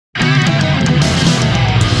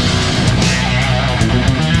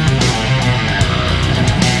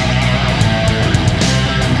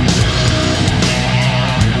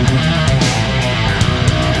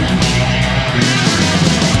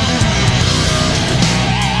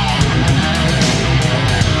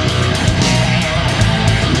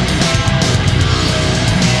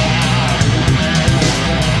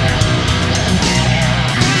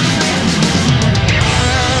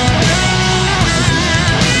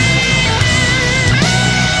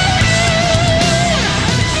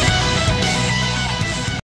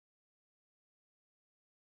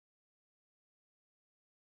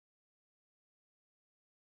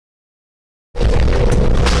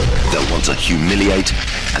humiliate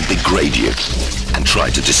and degrade you, and try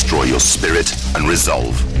to destroy your spirit and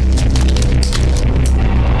resolve.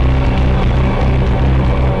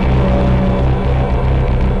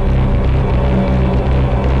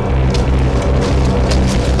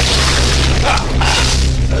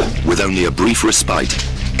 With only a brief respite,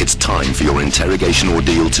 it's time for your interrogation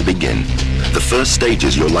ordeal to begin. The first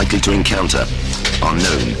stages you're likely to encounter are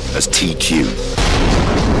known as TQ.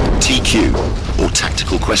 TQ, or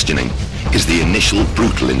tactical questioning, is the initial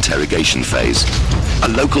brutal interrogation phase. A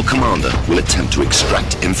local commander will attempt to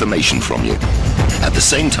extract information from you. At the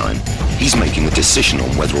same time, he's making a decision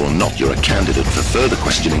on whether or not you're a candidate for further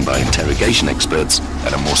questioning by interrogation experts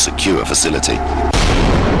at a more secure facility.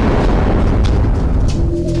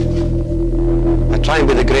 Try and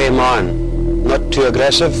be the grey man, not too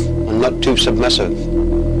aggressive and not too submissive.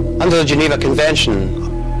 Under the Geneva Convention,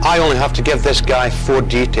 I only have to give this guy 4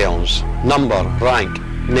 details: number, rank,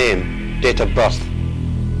 name, date of birth.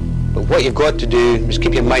 But what you've got to do is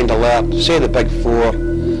keep your mind alert, say the big 4,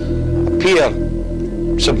 appear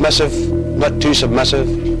submissive, not too submissive,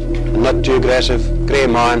 and not too aggressive, grey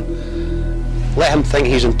man. Let him think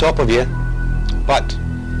he's on top of you, but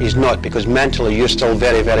he's not, because mentally you're still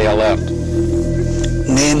very, very alert.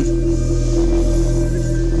 Name,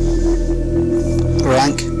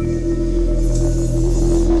 rank,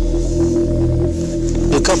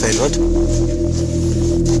 look up Edward.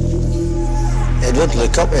 Edward,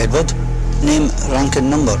 look up Edward. Name, rank and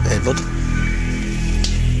number, Edward.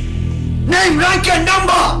 Name, rank and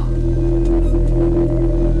number!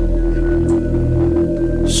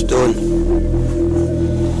 Stone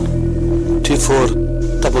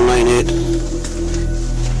 24998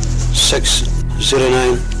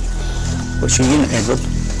 609. What's your unit, Edward?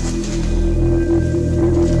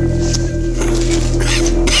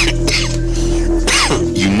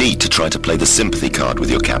 You need to try to play the sympathy card with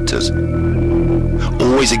your captors.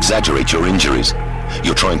 Always exaggerate your injuries.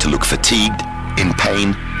 You're trying to look fatigued, in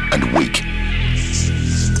pain, and weak.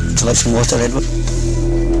 Would you like some water, Edward?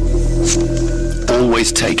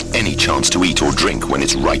 Always take any chance to eat or drink when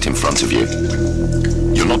it's right in front of you.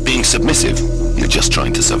 You're not being submissive, you're just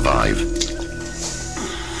trying to survive.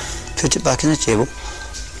 Put it back on the table.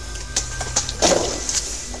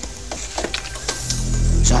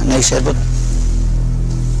 Is that nice, Edward?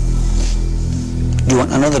 Do you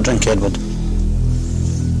want another drink, Edward?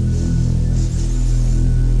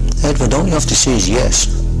 Edward, all you have to say is yes.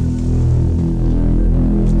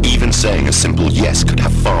 Even saying a simple yes could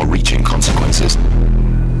have far-reaching consequences.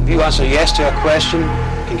 If you answer yes to a question,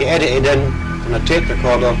 it can get edited in on a tape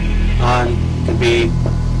recorder and can be,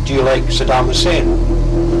 do you like Saddam Hussein?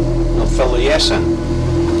 They'll fill the yes in.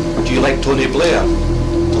 Do you like Tony Blair?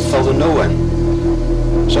 They'll fill the no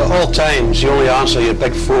in. So at all times you only answer your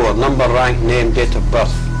big 4: number, rank, name, date of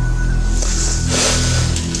birth.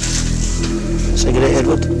 Cigarette,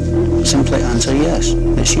 Edward? Simply answer yes.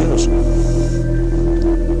 It's yours.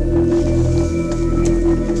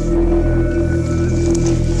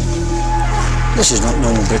 This is not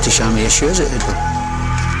normal British Army issue, is it, Edward?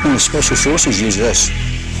 Only Special Forces use this.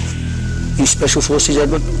 You Special Forces,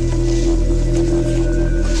 Edward?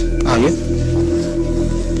 Are you?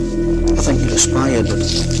 I think you're a spy, Edward.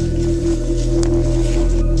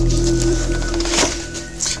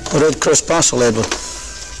 A Red Cross parcel, Edward.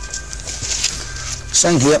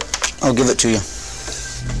 Sign here, I'll give it to you.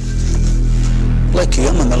 Like you,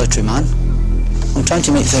 I'm a military man. I'm trying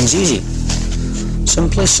to make things easy.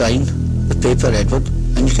 Simply sign the paper, Edward,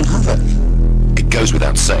 and you can have it. It goes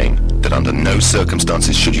without saying that under no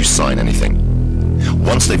circumstances should you sign anything.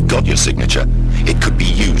 Once they've got your signature, it could be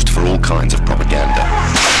used for all kinds of propaganda.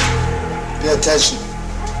 Pay attention.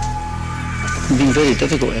 You've been very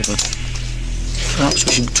difficult, Edward. Perhaps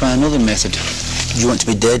we should try another method. Do you want to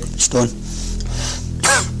be dead, Stone?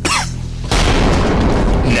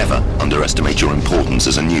 Never underestimate your importance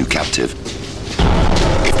as a new captive.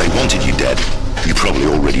 If they wanted you dead, you probably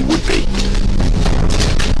already would be.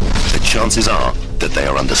 The chances are that they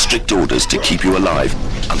are under strict orders to keep you alive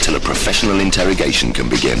until a professional interrogation can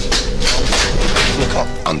begin.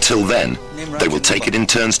 Until then, they will take it in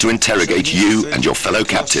turns to interrogate you and your fellow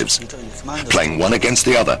captives, playing one against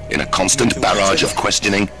the other in a constant barrage of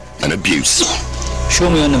questioning and abuse. Show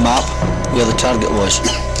me on the map where the target was.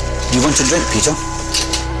 Do you want to drink, Peter?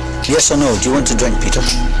 Yes or no? Do you want to drink, Peter?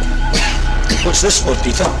 What's this for,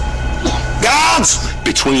 Peter? Guards!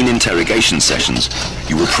 Between interrogation sessions,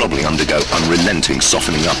 you will probably undergo unrelenting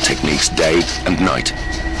softening up techniques day and night.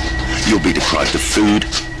 You'll be deprived of food,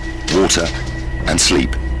 water, and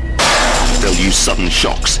sleep. They'll use sudden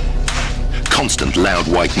shocks, constant loud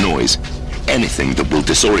white noise, anything that will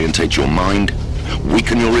disorientate your mind,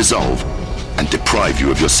 weaken your resolve, and deprive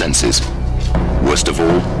you of your senses. Worst of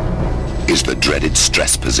all is the dreaded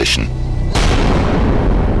stress position.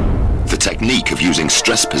 The technique of using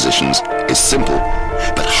stress positions is simple,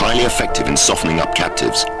 but highly effective in softening up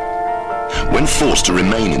captives. When forced to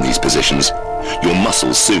remain in these positions, your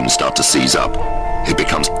muscles soon start to seize up. It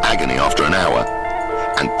becomes agony after an hour,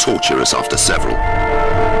 and torturous after several.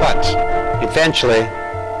 But eventually,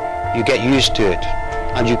 you get used to it,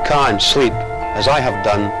 and you can't sleep, as I have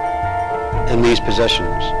done, in these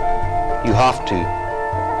positions. You have to.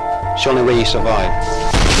 It's the only way you survive.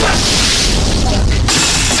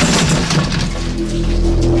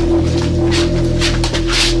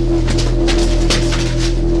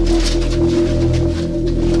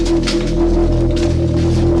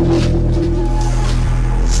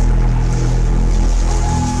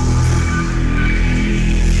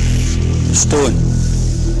 Stone.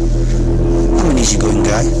 I'm an easygoing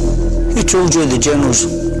guy. Who told you the General's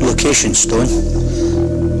location, Stone?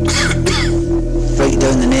 Write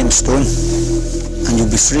down the name, Stone, and you'll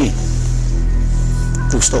be free.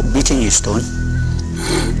 They'll stop beating you, Stone.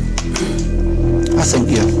 I think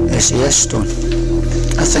you're SAS, Stone.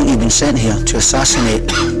 I think you've been sent here to assassinate.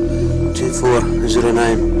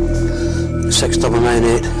 2409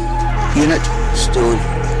 6998. Unit? Stone.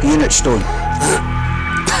 Unit, Stone.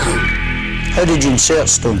 How did you insert,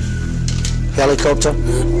 Stone? Helicopter?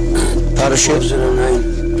 Parachute?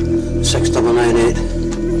 409 6998.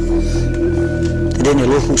 Did any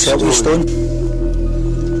locals help you, Stone?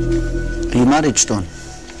 Are you married, Stone?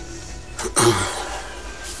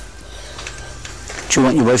 Do you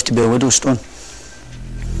want your wife to be a widow, Stone?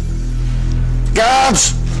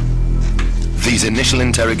 Guards! These initial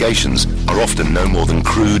interrogations are often no more than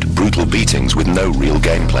crude, brutal beatings with no real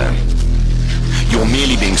game plan. You're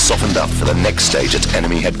merely being softened up for the next stage at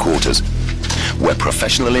enemy headquarters, where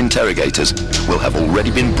professional interrogators will have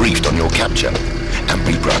already been briefed on your capture and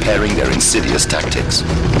be preparing their insidious tactics.